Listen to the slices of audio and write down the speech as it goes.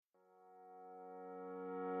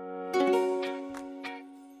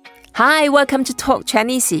Hi, welcome to Talk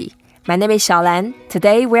Chinese. My name is ShaoLan.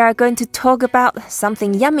 Today we are going to talk about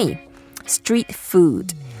something yummy, street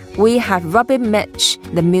food. We have Robin Mitch,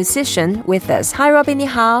 the musician, with us. Hi, Robin, 你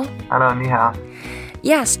好. Hello, 你好.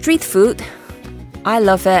 Yeah, street food. I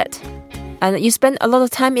love it. And you spent a lot of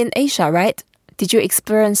time in Asia, right? Did you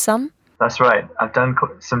experience some? That's right. I've done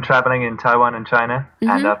some traveling in Taiwan and China,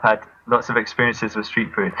 and I've had lots of experiences with street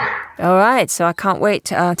food. All right, so I can't wait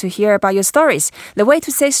to hear about your stories. The way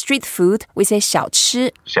to say street food, we say 小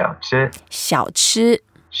吃. 小吃.小吃.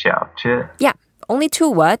 小吃. Yeah, only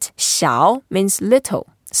two words. 小 means little,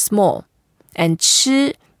 small. And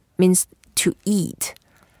吃 means to eat.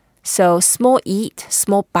 So small eat,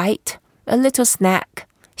 small bite, a little snack.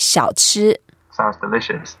 小吃. Sounds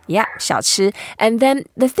delicious. Yeah, 小吃. And then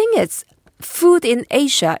the thing is, food in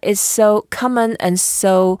Asia is so common and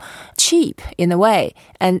so cheap in a way.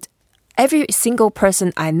 And every single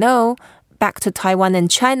person I know, back to Taiwan and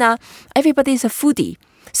China, everybody is a foodie.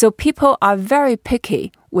 So people are very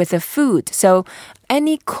picky with the food. So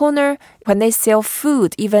any corner, when they sell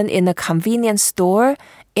food, even in a convenience store,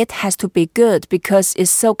 it has to be good because it's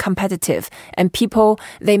so competitive. And people,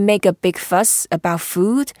 they make a big fuss about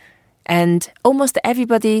food. And almost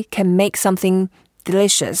everybody can make something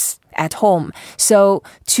delicious at home. So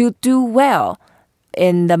to do well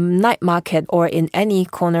in the night market or in any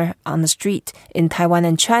corner on the street in Taiwan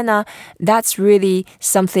and China, that's really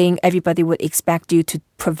something everybody would expect you to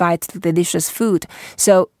provide delicious food.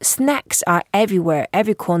 So snacks are everywhere,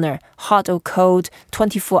 every corner, hot or cold,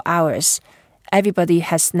 24 hours. Everybody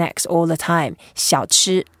has snacks all the time. 小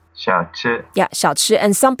吃. 小吃. Yeah, 小吃.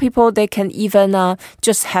 And some people, they can even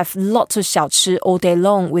just have lots of 小吃all day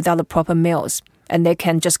long without the proper meals. And they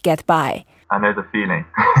can just get by. I know the feeling.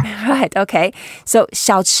 Right, okay. So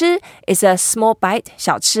小吃 is a small bite,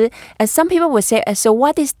 小吃. And some people would say, so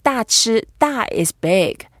what is 大吃? 大 is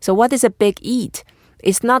big. So what is a big eat?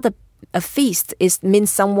 It's not a feast. It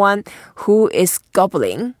means someone who is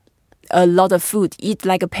gobbling a lot of food, eat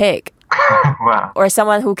like a pig. Wow. Or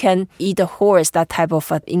someone who can eat a horse, that type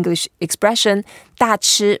of English expression, 大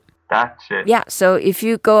吃. 大吃. Yeah, so if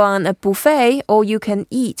you go on a buffet, all you can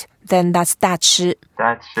eat, then that's 大吃.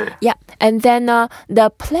 大吃. Yeah, and then the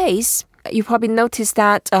place, you probably noticed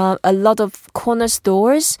that a lot of corner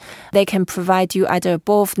stores, they can provide you either a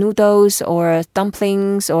bowl of noodles or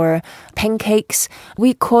dumplings or pancakes.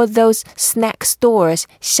 We call those snack stores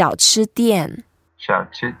小吃店. 小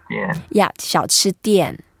吃店. Yeah, 小吃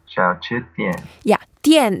店. 小吃店. Yeah,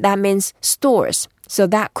 店, that means stores. So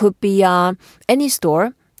that could be any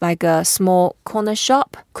store, like a small corner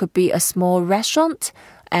shop, could be a small restaurant.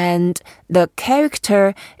 And the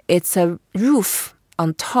character, it's a roof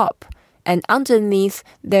on top. And underneath,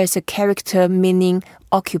 there's a character meaning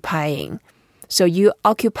occupying. So you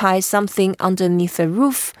occupy something underneath the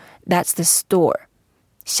roof, that's the store.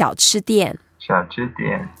 小吃店. 小吃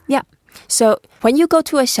店. Yeah. So when you go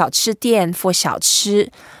to a 小吃店 for 小吃,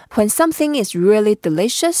 when something is really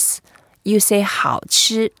delicious, you say 好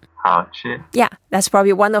吃. 好吃. Yeah, that's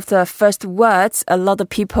probably one of the first words a lot of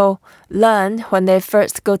people learn when they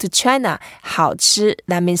first go to China. 好吃,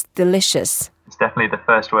 that means delicious. It's definitely the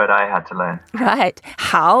first word I had to learn. Right.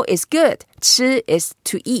 好 is good. 吃 is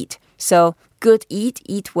to eat. So good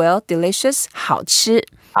eat well, delicious, 好吃.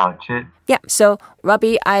 好吃. Yeah, so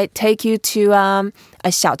Robbie, I take you to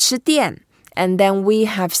a 小吃店, and then we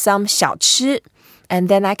have some 小吃, and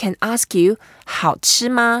then I can ask you, 好吃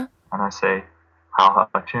吗? And I say, 好好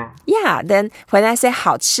吃. Yeah, then when I say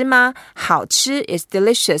好吃吗? 好吃 is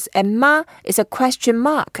delicious, and 吗 is a question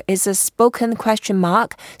mark. It's a spoken question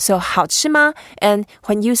mark. So 好吃吗? And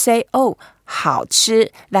when you say, oh, 好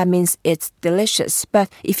吃, that means it's delicious. But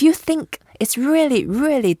if you think it's really,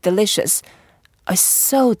 really delicious, it's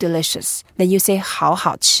so delicious, then you say 好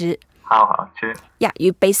好吃. 好好吃. Yeah,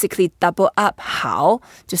 you basically double up 好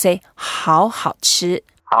to say 好好吃.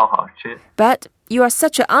 好好吃. But you are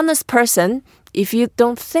such an honest person. If you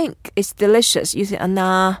don't think it's delicious, you say,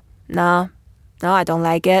 no, I don't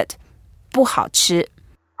like it. 不好吃.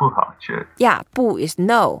 不好吃. Yeah, 不 is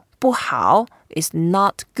no. 不好 is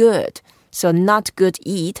not good. So not good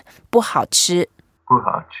eat. 不好吃. 不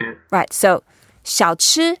好吃. Right, so 小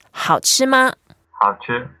吃好吃吗? 好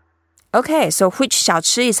吃. Okay, so which 小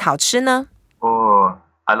吃 is 好吃呢? Oh,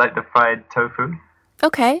 I like the fried tofu.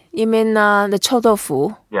 Okay, you mean the 臭豆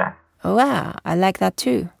腐? Yeah. Oh, wow, I like that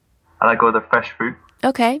too. I like all the fresh fruit.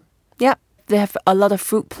 Okay, yeah, they have a lot of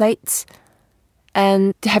fruit plates.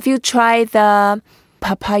 And have you tried the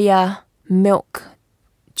papaya milk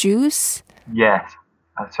juice? Yes,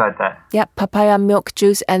 I've tried that. Yeah, papaya milk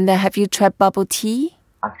juice. And then have you tried bubble tea?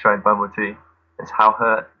 I've tried bubble tea. It's 好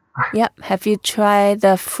喝. Yep. Have you tried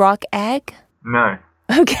the frog egg? No.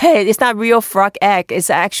 Okay, it's not real frog egg. It's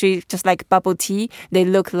actually just like bubble tea. They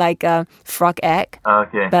look like a frog egg.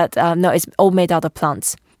 Okay. But no, it's all made out of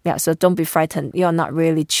plants. Yeah, so don't be frightened. You're not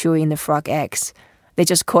really chewing the frog eggs. They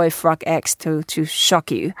just call it frog eggs to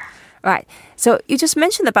shock you. Right. So you just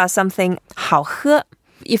mentioned about something 好喝.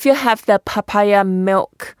 If you have the papaya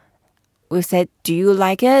milk, we say, do you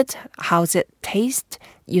like it? How's it taste?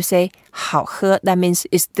 You say 好喝. That means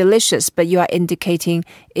it's delicious, but you are indicating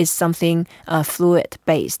it's something fluid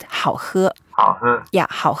based. 好喝. 好喝. Yeah,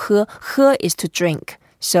 好喝. 喝 is to drink.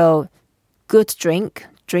 So good drink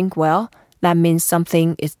well. That means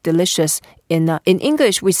something is delicious. In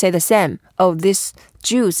English, we say the same. Oh, this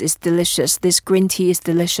juice is delicious. This green tea is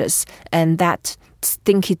delicious. And that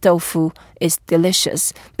stinky tofu is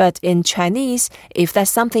delicious. But in Chinese, if that's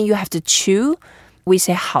something you have to chew, we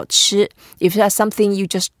say 好吃. If that's something you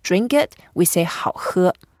just drink it, we say 好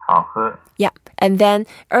喝. 好喝. Yeah. And then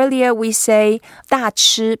earlier we say 大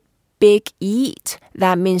吃, big eat.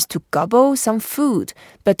 That means to gobble some food.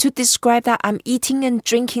 But to describe that I'm eating and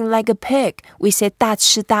drinking like a pig, we say 大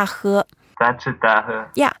吃大喝. 大吃大喝.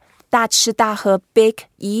 Yeah. 大吃大喝, big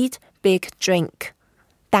eat, big drink.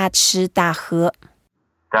 大吃大喝.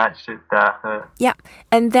 大吃大喝. Yeah.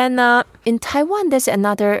 And then in Taiwan, there's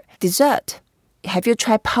another dessert. Have you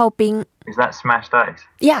tried 泡冰? Is that smashed ice?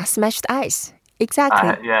 Yeah, smashed ice.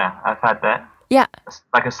 Exactly. Yeah, I've had that. Yeah. It's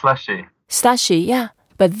like a slushy. Slushy, yeah.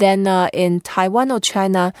 But then in Taiwan or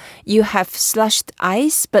China, you have slushed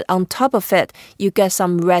ice, but on top of it, you get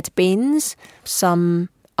some red beans, some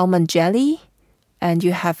almond jelly, and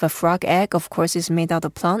you have a frog egg. Of course, it's made out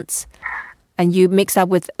of plants. And you mix up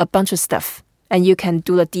with a bunch of stuff. And you can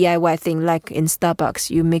do the DIY thing like in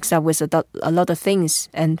Starbucks. You mix up with a lot of things,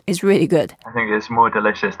 and it's really good. I think it's more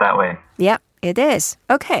delicious that way. Yeah, it is.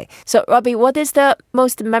 Okay. So, Robbie, what is the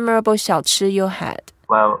most memorable 小吃 you had?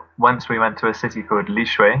 Well, once we went to a city called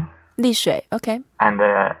Lishui. Lishui, okay. And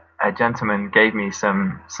a gentleman gave me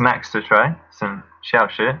some snacks to try, some 小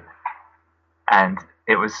吃. And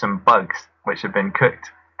it was some bugs which had been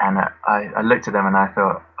cooked. And I looked at them and I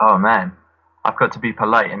thought, oh man, I've got to be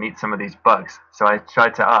polite and eat some of these bugs. So I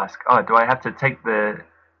tried to ask, do I have to take the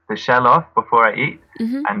shell off before I eat?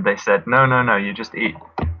 Mm-hmm. And they said, no, you just eat.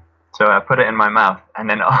 So I put it in my mouth. And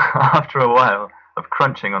then after a while of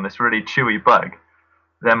crunching on this really chewy bug,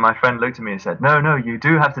 then my friend looked at me and said, no, you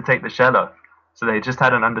do have to take the shell off. So they just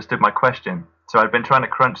hadn't understood my question. So I'd been trying to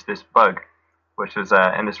crunch this bug, which was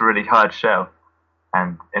in this really hard shell.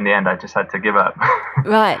 And in the end, I just had to give up.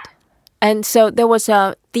 Right. And so there was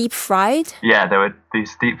a deep fried? Yeah, there were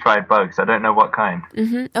these deep fried bugs. I don't know what kind.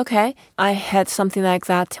 Mm-hmm. Okay. I had something like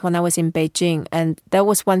that when I was in Beijing. And that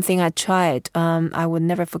was one thing I tried. I would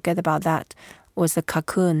never forget about that. Was the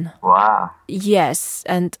cocoon. Wow. Yes.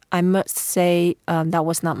 And I must say that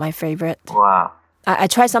was not my favorite. Wow. I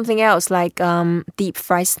tried something else like deep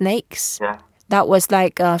fried snakes. Yeah. That was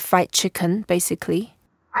like fried chicken, basically.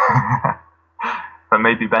 But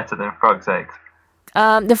maybe better than frog's eggs.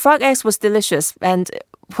 The frog eggs was delicious, and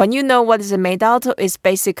when you know what is it made out of, it's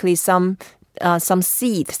basically some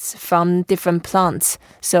seeds from different plants.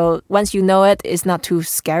 So once you know it, it's not too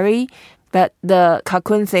scary. But the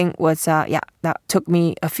cocoon thing was, that took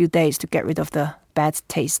me a few days to get rid of the bad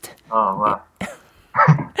taste. Oh, wow.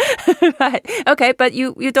 Right. Okay, but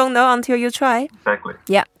you don't know until you try. Exactly.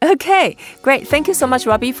 Yeah. Okay, great. Thank you so much,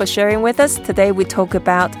 Robbie, for sharing with us. Today we talk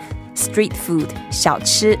about street food, 小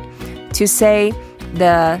吃. To say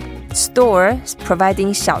the store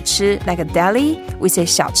providing 小吃, like a deli, we say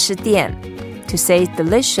小吃店. To say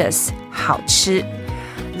delicious, 好吃.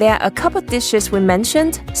 There are a couple dishes we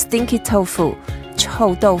mentioned, stinky tofu,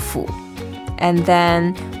 臭豆腐. And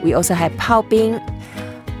then we also had 泡冰.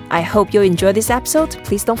 I hope you enjoyed this episode.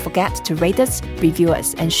 Please don't forget to rate us, review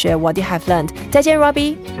us, and share what you have learned. 再见,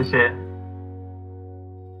 Robbie. 谢谢.